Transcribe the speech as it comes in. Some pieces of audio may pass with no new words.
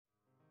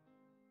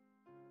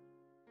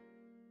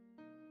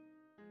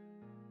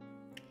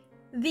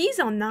These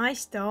are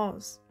nice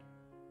stars.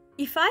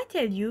 If I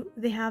tell you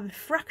they have a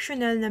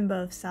fractional number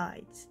of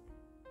sides,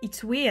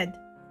 it's weird,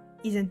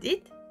 isn't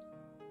it?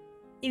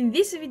 In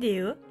this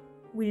video,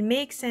 we'll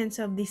make sense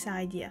of this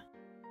idea.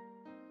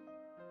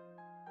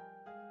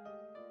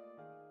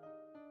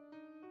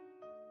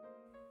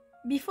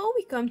 Before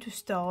we come to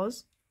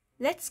stars,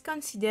 let's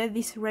consider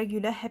this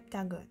regular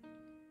heptagon.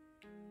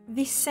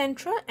 This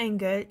central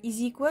angle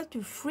is equal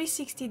to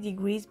 360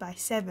 degrees by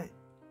 7.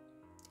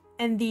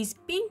 And these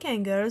pink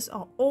angles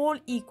are all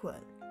equal.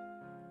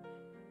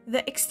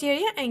 The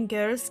exterior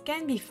angles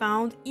can be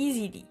found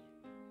easily.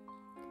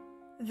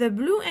 The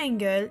blue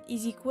angle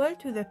is equal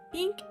to the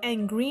pink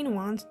and green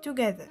ones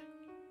together.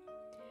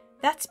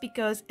 That's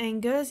because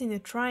angles in a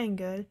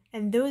triangle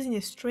and those in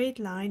a straight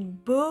line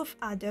both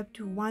add up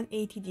to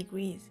 180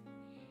 degrees.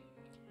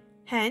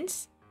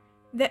 Hence,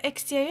 the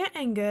exterior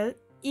angle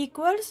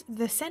equals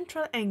the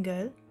central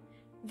angle,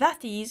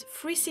 that is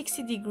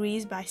 360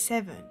 degrees by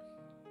 7.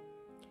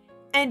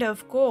 And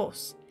of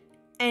course,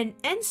 an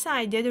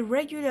n-sided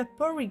regular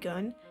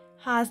polygon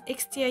has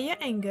exterior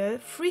angle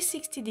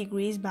 360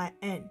 degrees by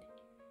n.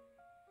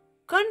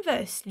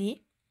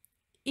 Conversely,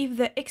 if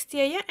the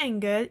exterior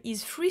angle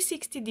is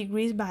 360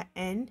 degrees by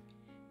n,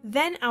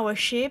 then our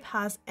shape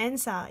has n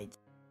sides.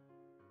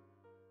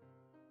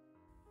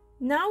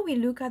 Now we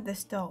look at the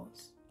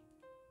stars.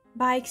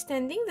 By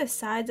extending the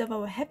sides of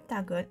our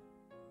heptagon,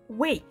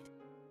 wait!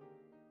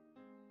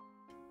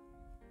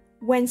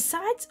 When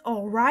sides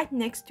are right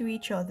next to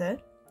each other,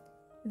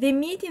 they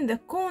meet in the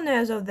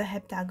corners of the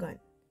heptagon.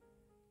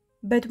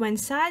 But when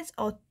sides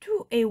are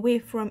too away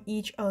from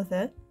each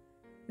other,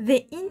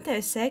 they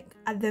intersect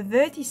at the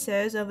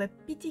vertices of a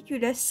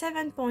particular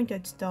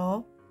 7-pointed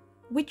star,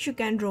 which you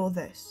can draw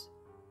thus.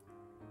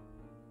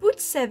 Put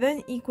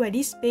 7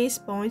 equally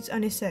spaced points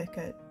on a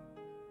circle.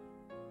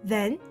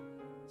 Then,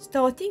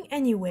 starting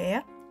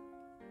anywhere,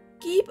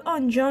 keep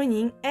on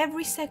joining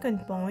every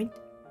second point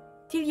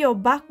till you're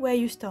back where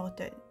you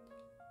started.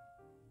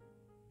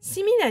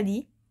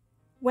 Similarly,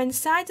 when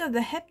sides of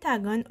the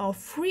heptagon are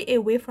 3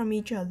 away from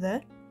each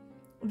other,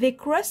 they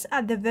cross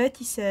at the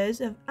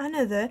vertices of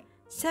another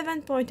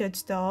 7-pointed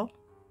star,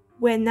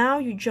 where now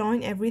you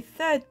join every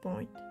third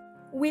point.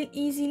 We'll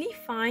easily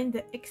find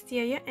the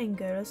exterior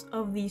angles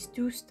of these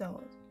two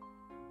stars.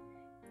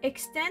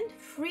 Extend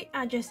 3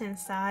 adjacent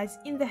sides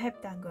in the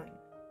heptagon.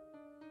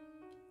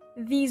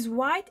 These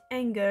white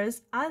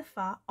angles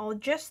alpha are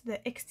just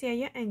the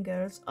exterior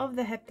angles of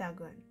the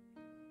heptagon.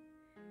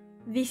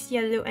 This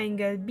yellow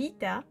angle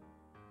beta,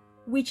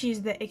 which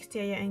is the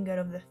exterior angle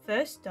of the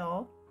first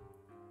star,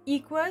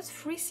 equals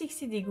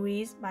 360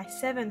 degrees by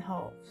 7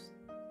 halves.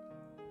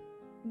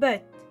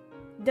 But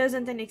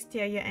doesn't an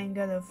exterior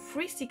angle of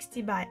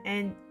 360 by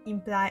n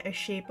imply a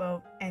shape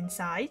of n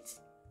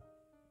sides?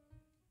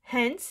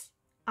 Hence,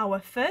 our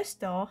first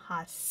star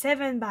has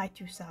 7 by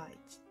 2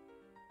 sides.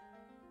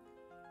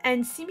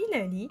 And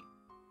similarly,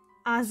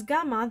 as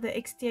gamma, the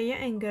exterior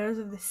angles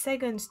of the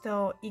second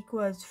star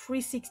equals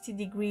 360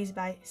 degrees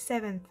by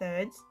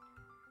 7/3,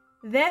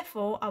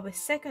 therefore our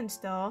second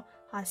star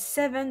has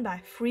 7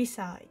 by 3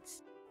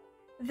 sides.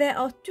 There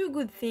are two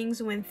good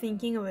things when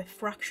thinking of a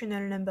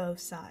fractional number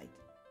of sides.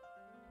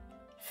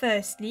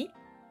 Firstly,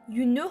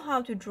 you know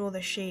how to draw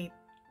the shape.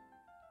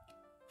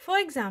 For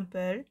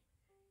example,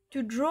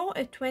 to draw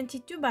a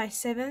 22 by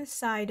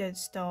 7-sided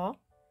star,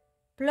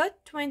 plot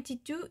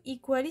 22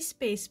 equally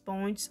spaced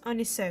points on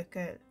a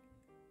circle.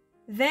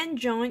 Then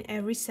join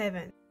every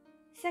 7.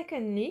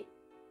 Secondly,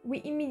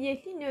 we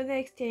immediately know the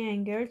exterior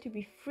angle to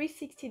be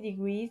 360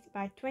 degrees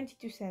by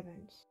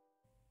 22/7.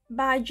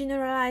 By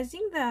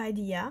generalizing the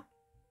idea,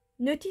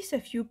 notice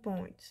a few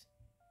points.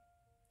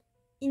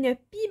 In a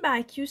p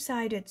by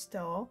q-sided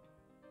star,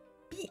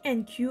 p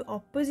and q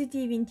are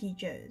positive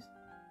integers.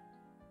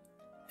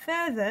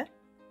 Further,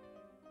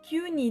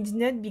 q needs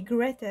not be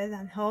greater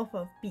than half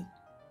of p.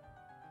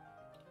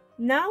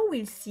 Now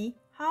we'll see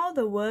how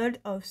the world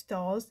of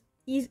stars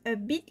is a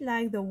bit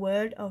like the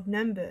world of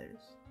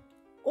numbers,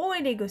 or a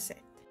Lego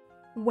set.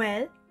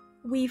 Well,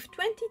 with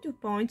 22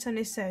 points on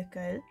a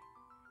circle,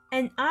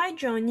 and I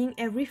joining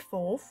every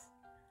fourth,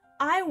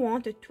 I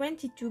want a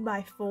 22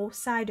 by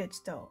 4-sided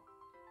star.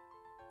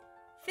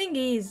 Thing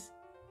is,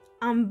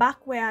 I'm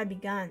back where I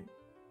began,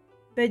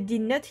 but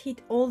did not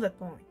hit all the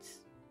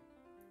points.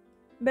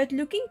 But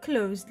looking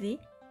closely,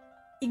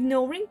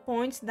 ignoring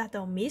points that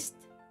are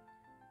missed,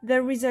 the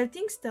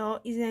resulting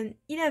star is an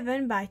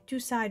 11 by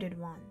 2-sided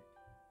one.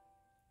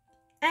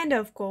 And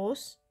of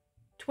course,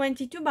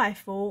 22 by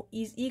 4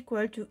 is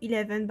equal to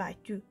 11 by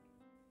 2.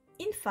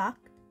 In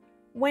fact,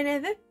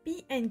 whenever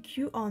p and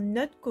q are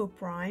not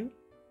coprime,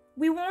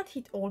 we won't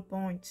hit all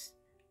points.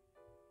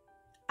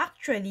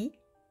 Actually,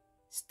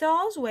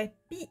 stars where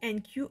p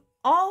and q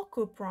are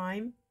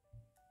coprime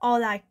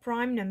are like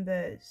prime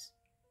numbers,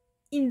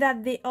 in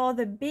that they are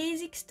the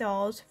basic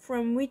stars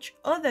from which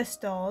other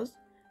stars,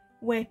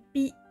 where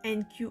p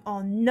and q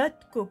are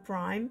not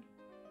coprime,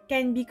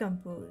 can be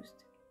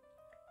composed.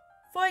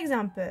 For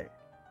example,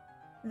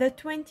 The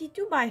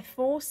 22 by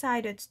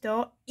 4-sided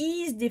star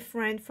is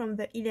different from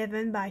the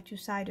 11 by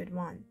 2-sided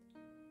one.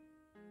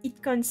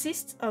 It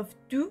consists of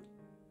two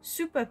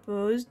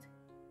superposed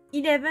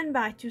 11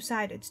 by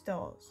 2-sided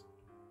stars.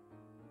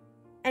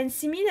 And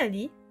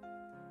similarly,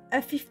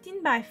 a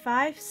 15 by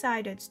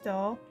 5-sided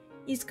star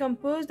is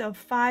composed of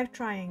 5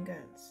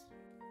 triangles.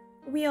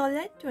 We are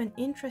led to an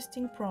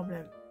interesting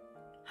problem.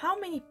 How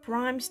many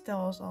prime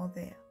stars are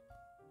there?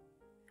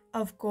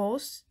 Of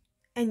course,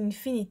 an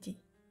infinity.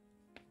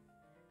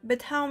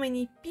 But how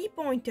many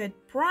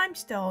p-pointed prime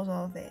stars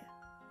are there?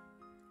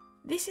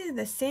 This is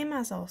the same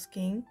as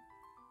asking,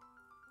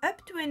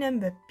 up to a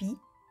number p,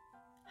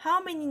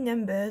 how many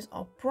numbers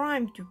are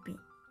prime to p?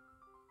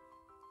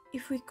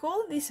 If we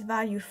call this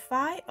value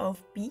phi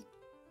of p,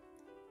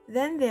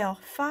 then there are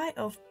phi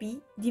of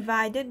p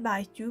divided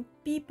by 2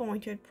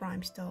 p-pointed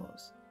prime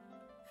stars.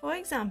 For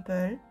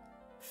example,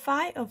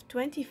 phi of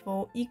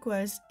 24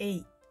 equals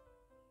 8.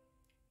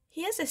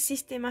 Here's a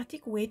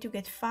systematic way to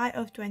get phi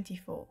of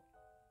 24.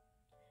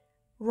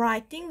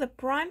 Writing the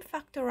prime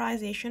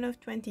factorization of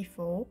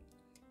 24,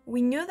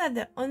 we know that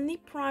the only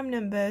prime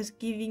numbers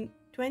giving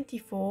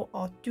 24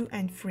 are 2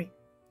 and 3.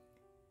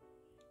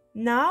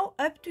 Now,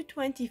 up to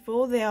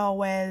 24, there are,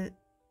 well,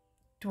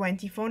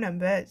 24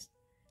 numbers.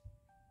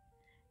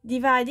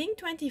 Dividing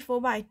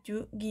 24 by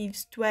 2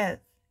 gives 12,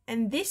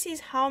 and this is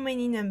how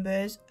many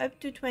numbers up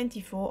to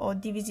 24 are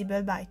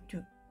divisible by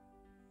 2.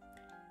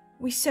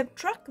 We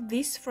subtract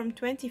this from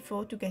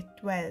 24 to get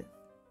 12.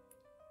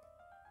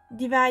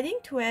 Dividing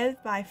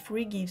 12 by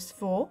 3 gives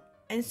 4,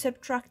 and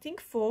subtracting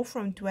 4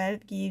 from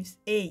 12 gives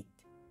 8,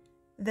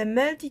 the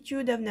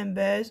multitude of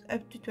numbers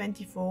up to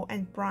 24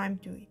 and prime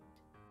to it.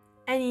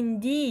 And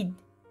indeed,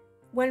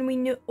 when we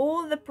know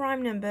all the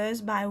prime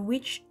numbers by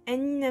which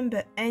any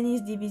number n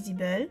is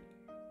divisible,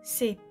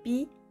 say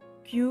p,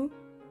 q,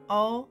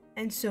 r,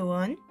 and so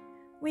on,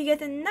 we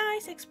get a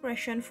nice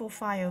expression for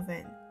phi of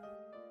n.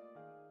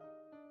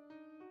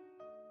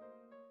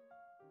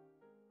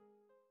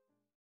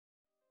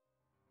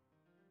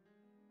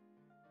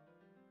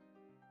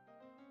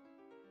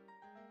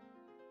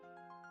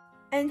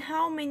 And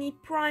how many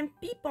prime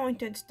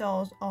p-pointed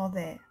stars are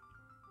there?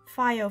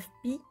 Phi of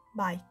p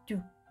by 2.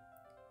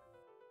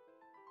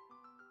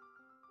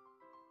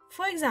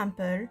 For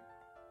example,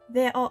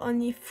 there are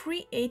only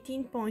 3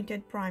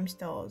 18-pointed prime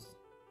stars.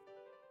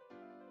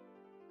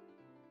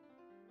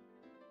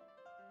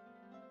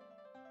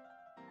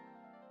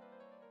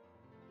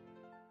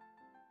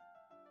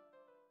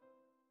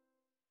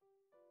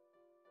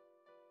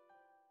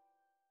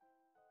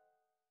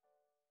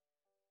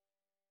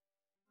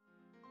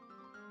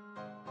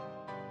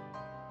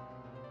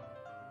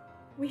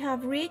 We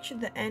have reached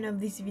the end of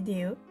this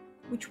video,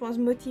 which was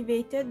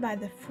motivated by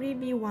the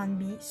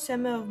 3B1B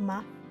Summer of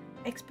Math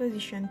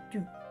Exposition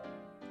 2.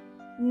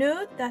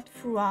 Note that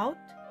throughout,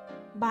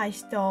 by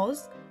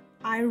stars,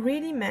 I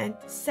really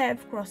meant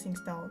self-crossing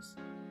stars.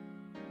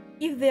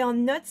 If they are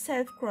not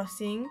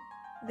self-crossing,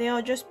 they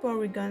are just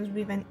polygons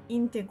with an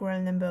integral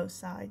number of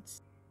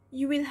sides.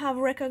 You will have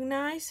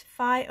recognized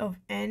phi of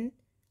n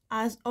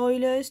as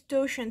Euler's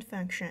totient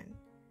function,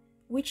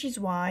 which is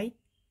why,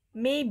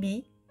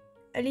 maybe,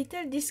 a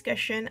little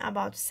discussion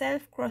about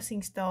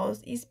self-crossing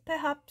stars is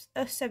perhaps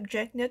a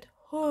subject not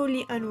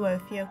wholly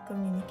unworthy of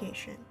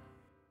communication.